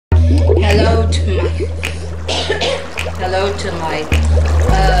hello to my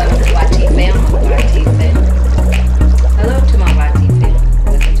YT fam. Hello to my YT fam.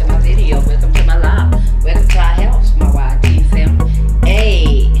 Welcome to my video. Welcome to my live. Welcome to our house, my YT fam.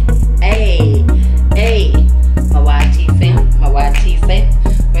 Hey, my YT fam, my YT fam.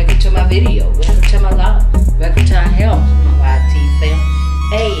 Welcome to my video. Welcome to my live. Welcome to our house, my YT fam.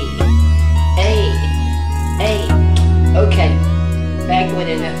 Okay, back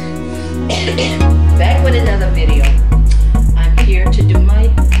with another video. I'm here to do my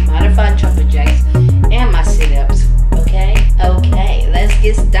modified jumping jacks and my sit-ups. Okay, let's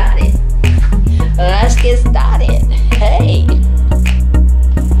get started. Hey, let's get started.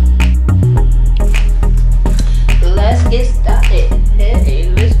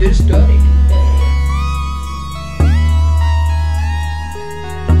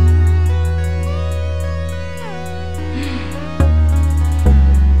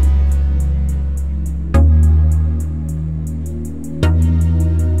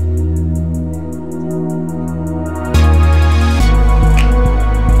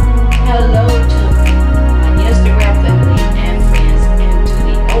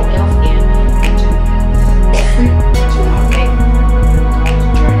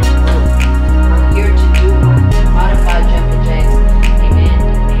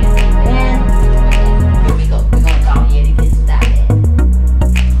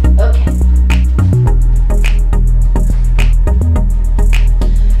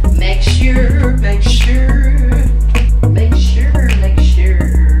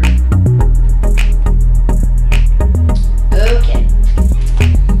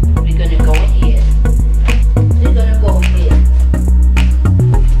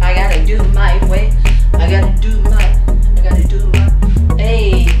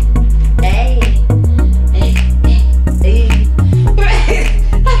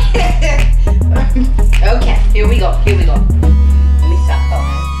 Here we go. Let me stop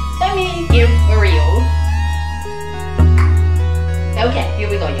calling. Let me get for real. Okay, here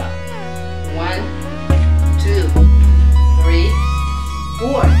we go, y'all. 1, 2, 3,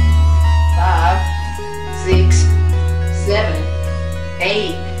 4, 5, 6, 7,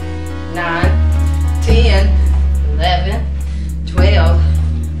 8, 9, 10, 11, 12,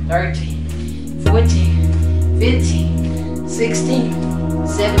 13, 14, 15, 16,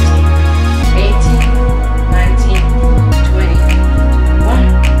 17, 18, 19, 20, 21,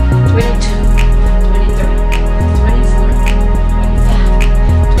 22, 23, 24, 25,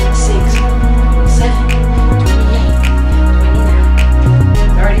 26, 27, 28, 29,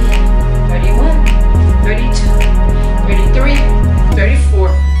 30, 31, 32, 33,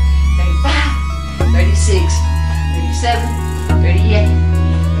 34, 35, 36, 37, 38,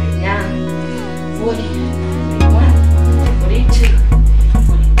 39, 40, 41, 42,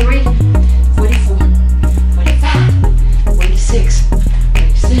 43, 44, 45, 46,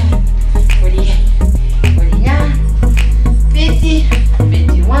 47, 48, 49, 50,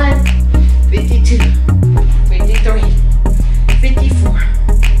 51, 52, 53, 54,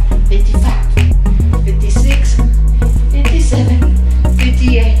 55, 56, 57,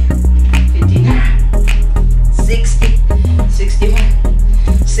 58, 59, 60, 61,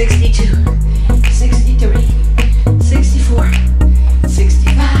 62, 63, 64,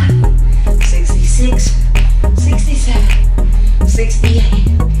 65, 66, 67, 68,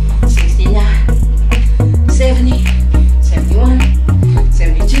 69, 70, 71,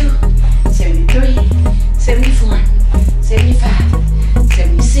 72, 73, 74, 75,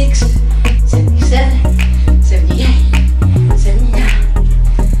 76, 77, 78, 79,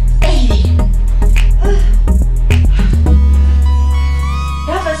 80.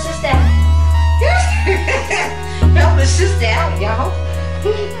 Help us sister out. Help us sister out, y'all.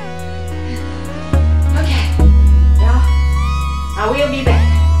 Okay, y'all. I will be back.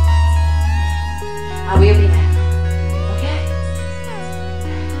 Okay?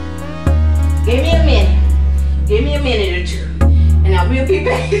 Give me a minute. Give me a minute or two. And I will be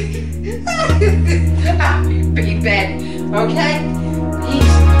back. I will be back. Okay?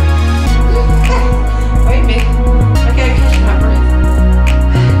 Peace. Wait a minute. I gotta catch my breath.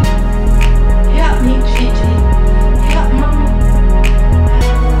 Help me, Gigi. Help Mama.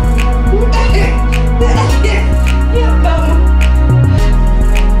 Help Mama.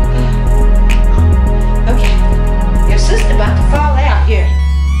 Okay. Your sister about to fall out here.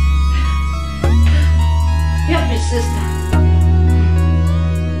 Help your sister.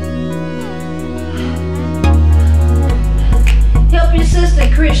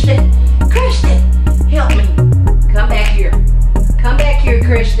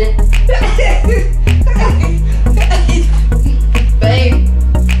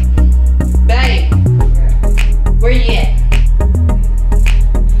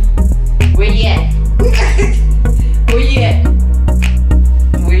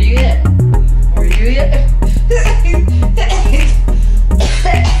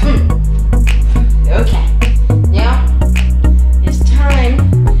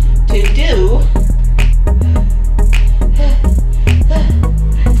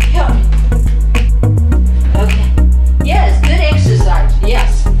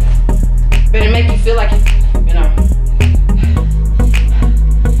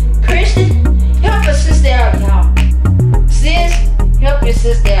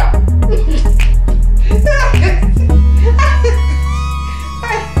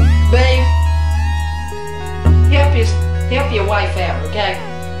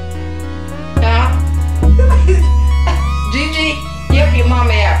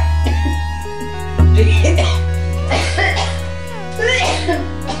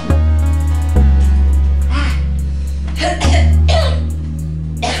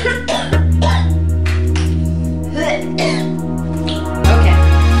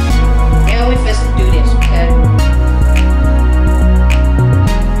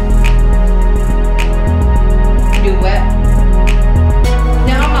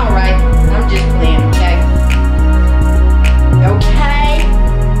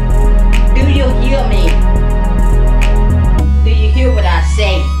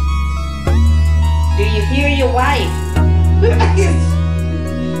 say. Do you hear your wife?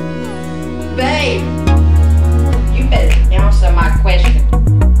 Babe, you better answer my question.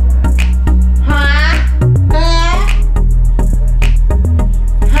 Huh? Huh?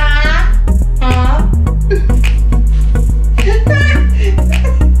 Huh? Huh?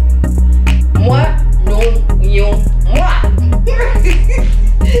 Moi, non, yon, moi.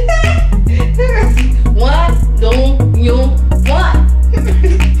 Moi, non, yon, moi.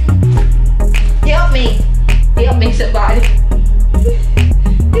 Help me, somebody.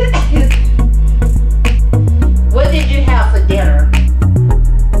 What did you have for dinner?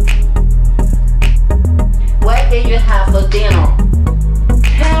 What did you have for dinner?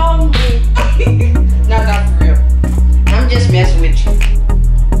 Tell me. No, not for real. I'm just messing with you.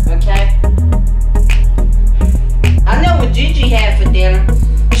 Okay? I know what Gigi had for dinner.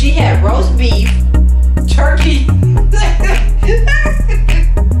 She had roast beef, turkey.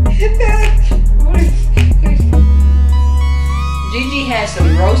 Gigi had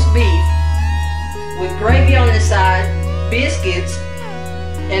some roast beef with gravy on the side, biscuits,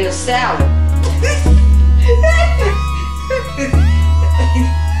 and a salad.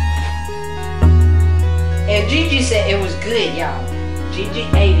 And Gigi said it was good, y'all. Gigi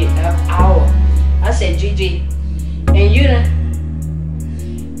ate it all. I said, Gigi, and you done.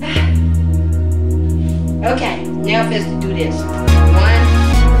 Okay, now let's do this. 1,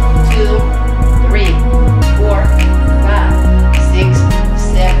 2, 3, 4, 5, 6,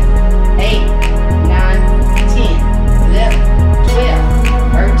 7, 8, 9, 10, 11, 12,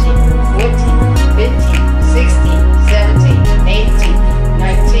 13, 14, 15, 16, 17, 18,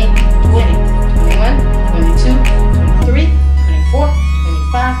 19, 20, 21, 22, 23, 24,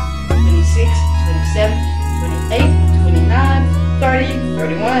 25, 26, 27, 28, 29, 30,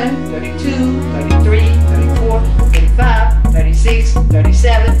 31, 32, 33, 34, 35, 36,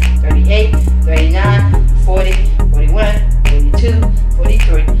 37, 38, 39, 40, 41, 42,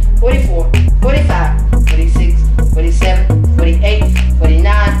 43, 44, 45, 46, 47, 48,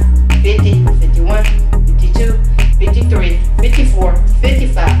 49, 50, 51, 52, 53, 54,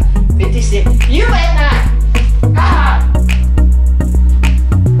 55, 56. You at night! Ah!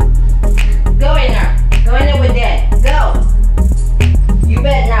 Go in there. Go in there with Dad. Go. You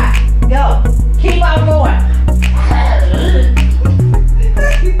better not. Go. Keep on going.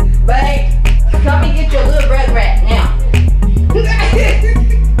 Babe, come and get your little rugrat now.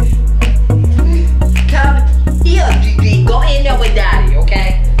 Come here, Gigi. Go in there with Daddy, okay?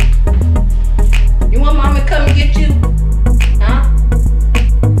 You want Mama to come and get you? Huh?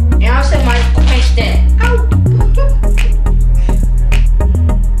 Answer my question. Ow.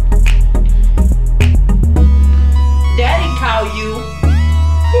 Daddy call you.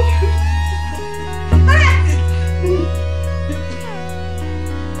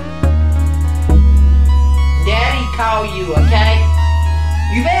 Daddy call you, okay?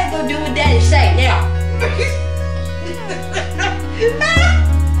 You better go do what Daddy say now.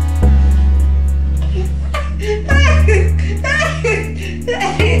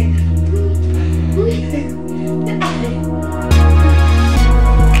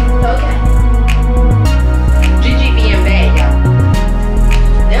 Okay. Gigi being bad, y'all.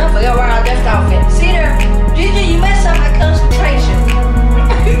 Now I forgot where I left off at. See there? Gigi, you messed up my concentration.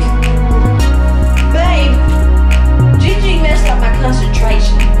 Babe, Gigi messed up my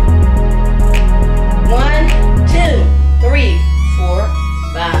concentration. 1, 2, 3, 4,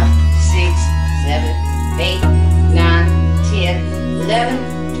 5, 6, 7, 8, 9, 10, 11,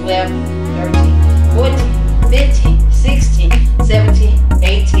 12, 13, 14, 15, 16, 17,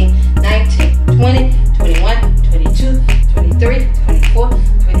 18, 19, 20, 21, 22, 23, 24,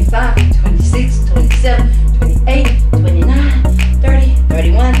 25, 26, 27, 28, 29, 30,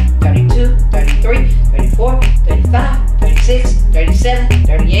 31, 32, 33, 34, 35, 36, 37,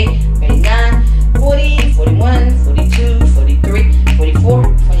 38, 39, 40, 41, 42, 43, 44,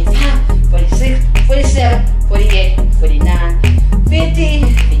 45, 46, 47, 48, 49, 50,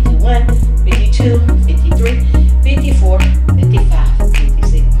 51, 52, 53, 54, 55,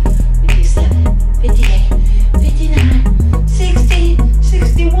 56, 57, 58, 59, 60,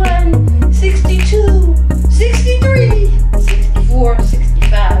 61, 62, 63, 64,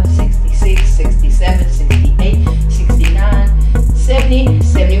 65, 66, 67, 68, 69, 70,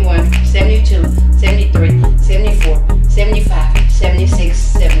 71, 72, 73, 74, 75, 76,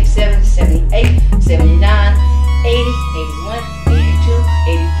 77, 78, 79, 80, 81, 82,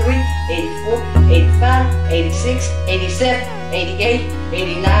 83, 84, 85, 86, 87, 88,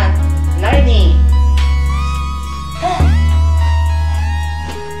 89, 90.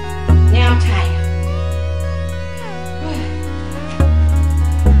 Now I'm tired.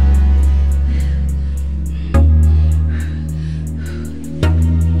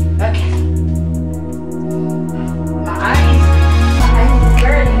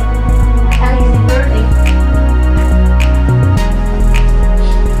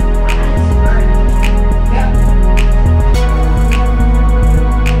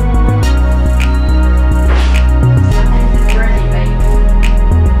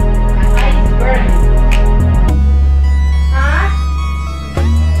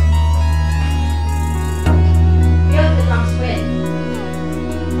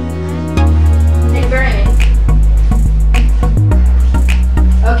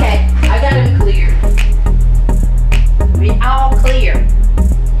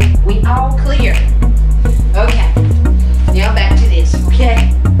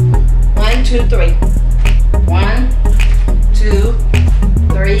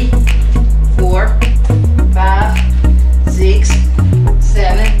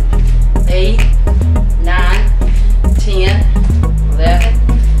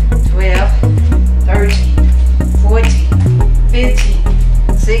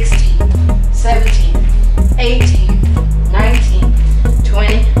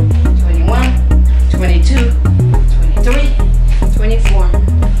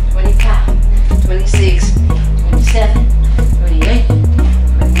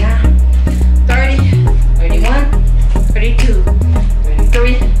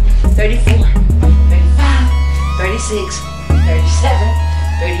 34, 35, 36, 37,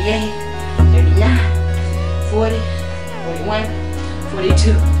 38, 39, 40, 41,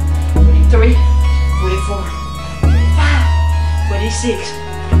 42, 43, 44, 45, 46,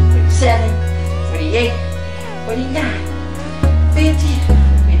 47, 48, 49, 50,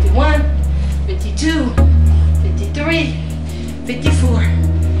 51, 52, 53, 54,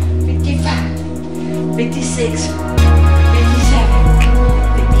 55, 56, 57,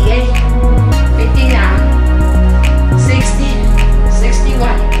 58, 59, 60,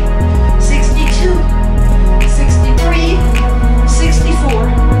 61, 62, 63, 64,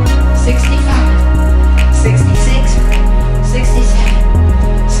 65, 66, 67,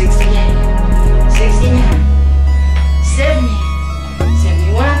 68, 69, 70,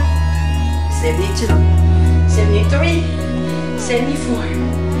 71, 72, 73, 74,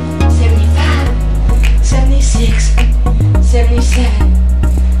 75, 76,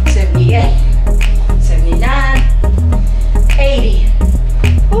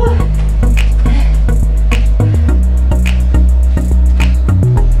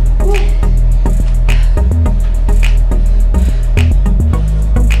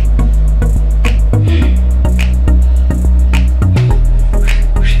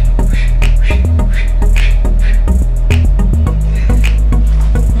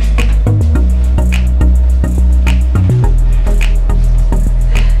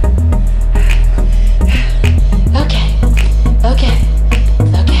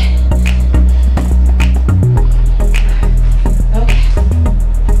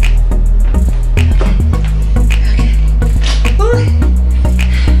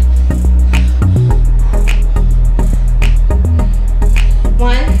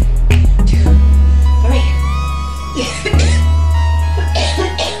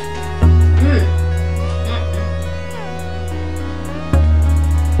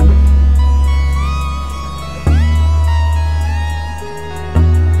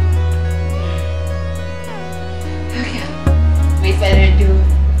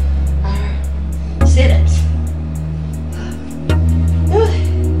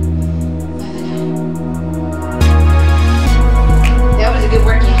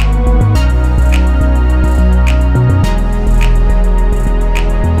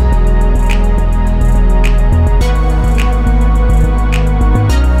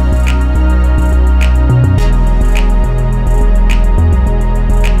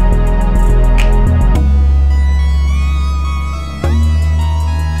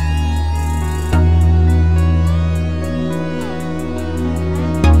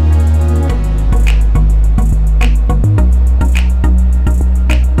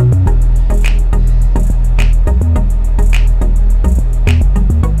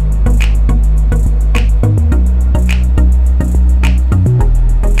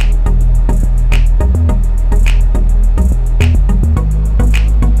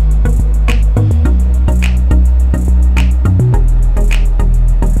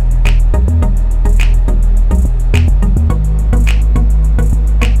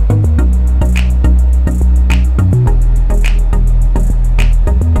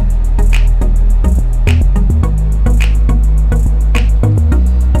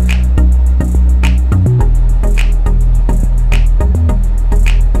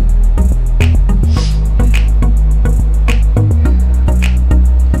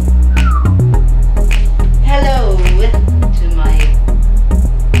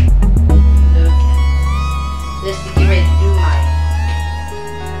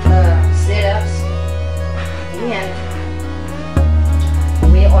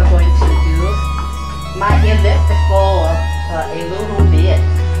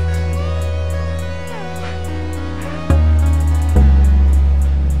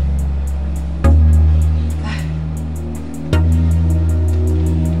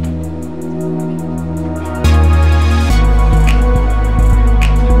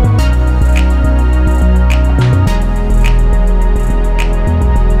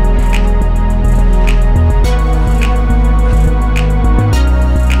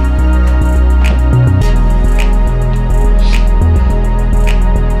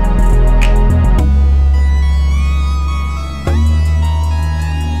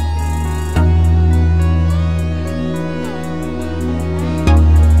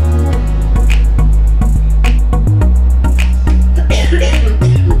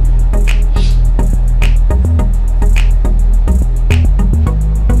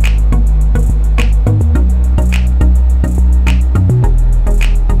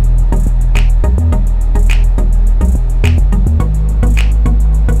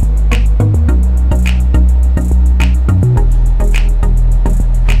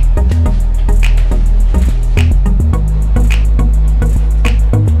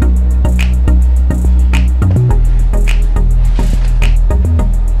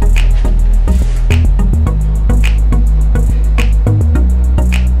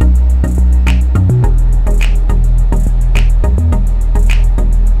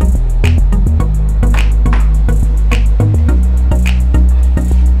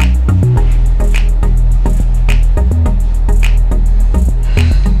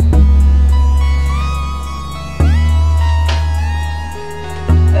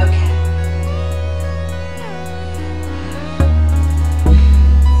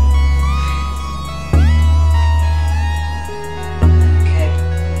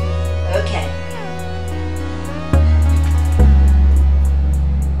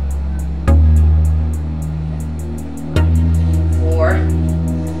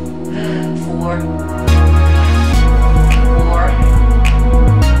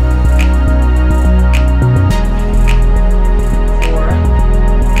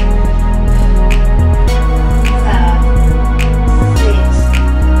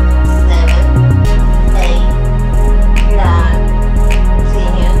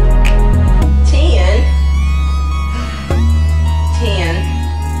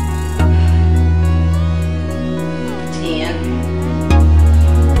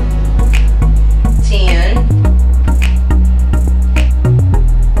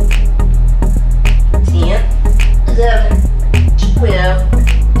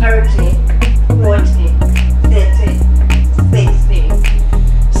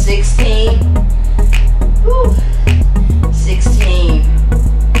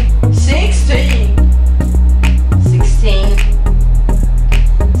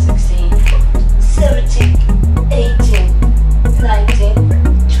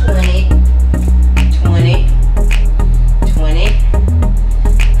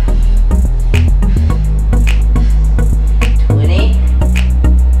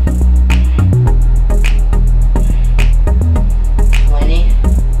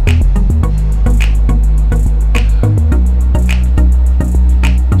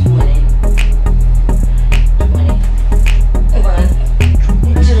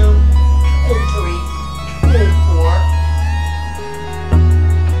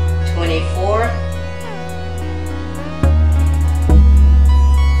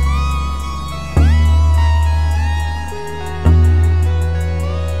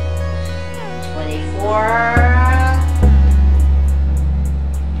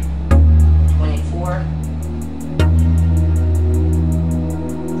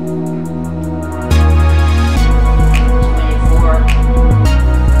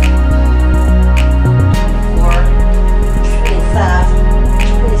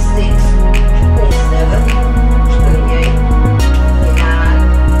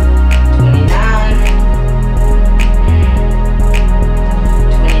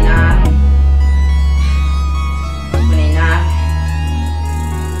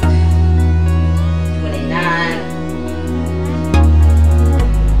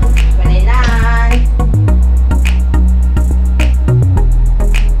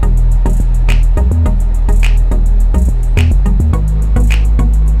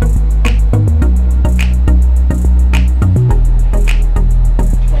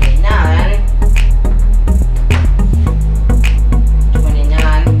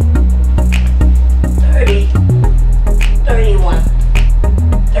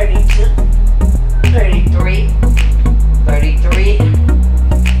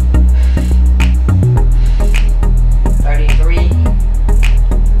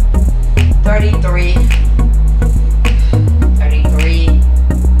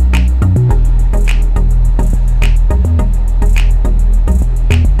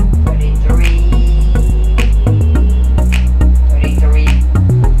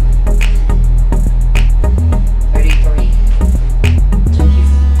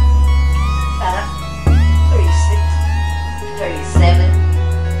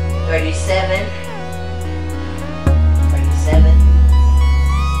 37, 37,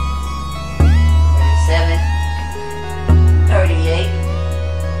 37, 38,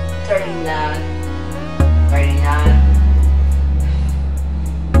 39, 39,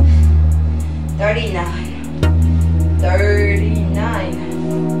 39, 39,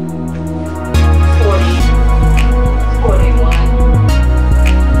 40, 41,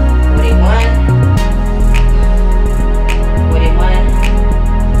 41, 41,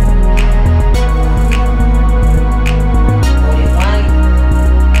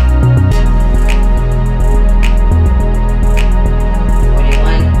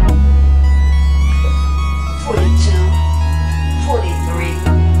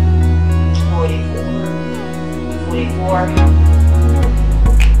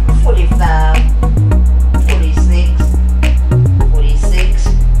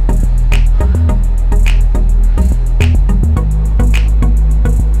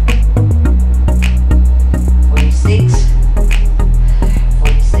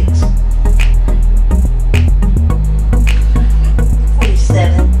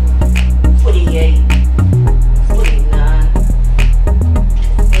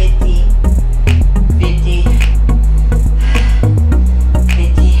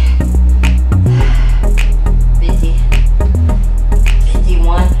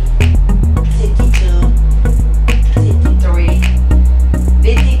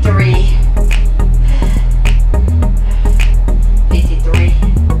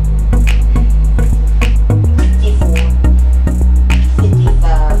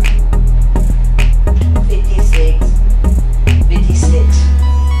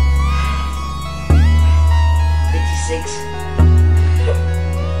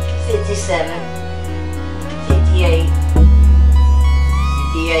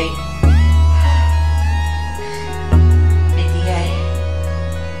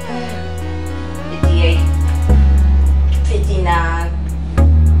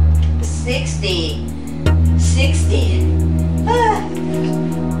 60, 60.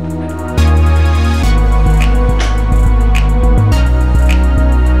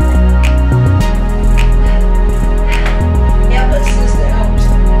 Yeah, but sister helps.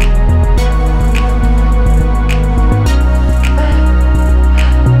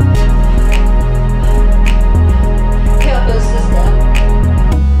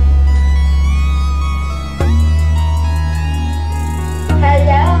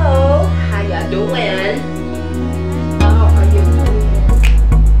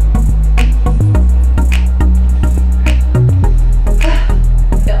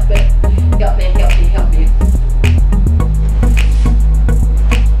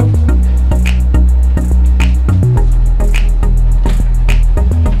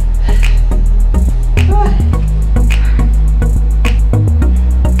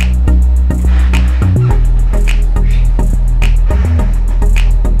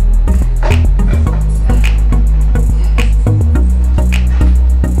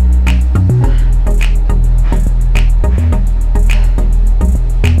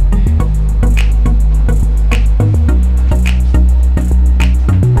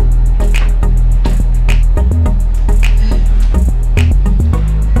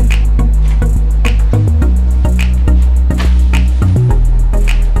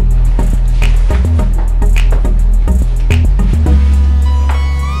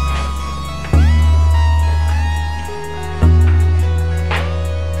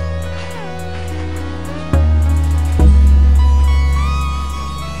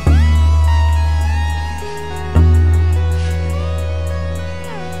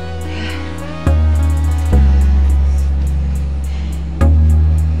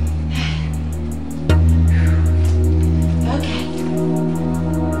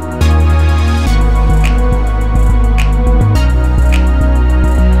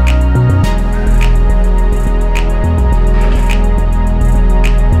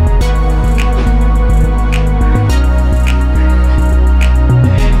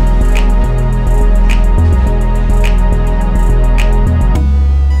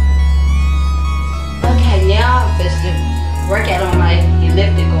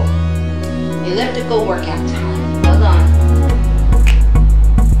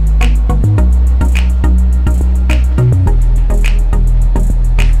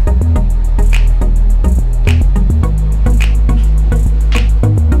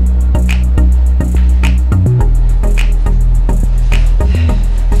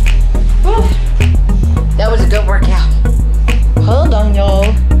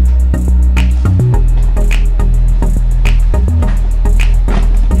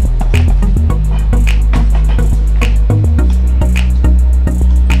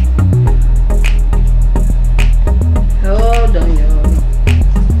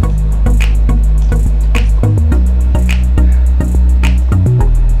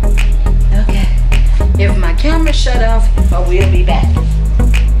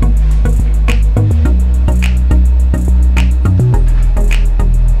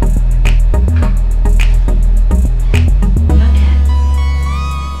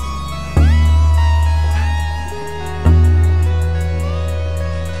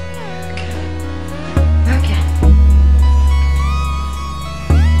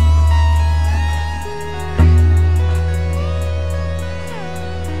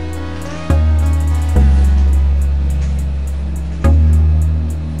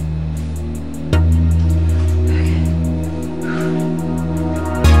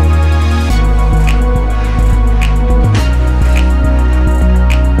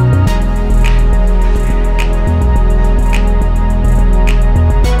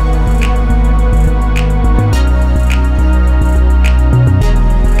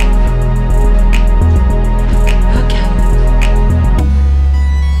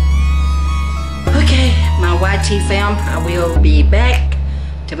 YT fam, I will be back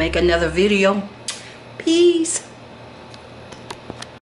to make another video. Peace.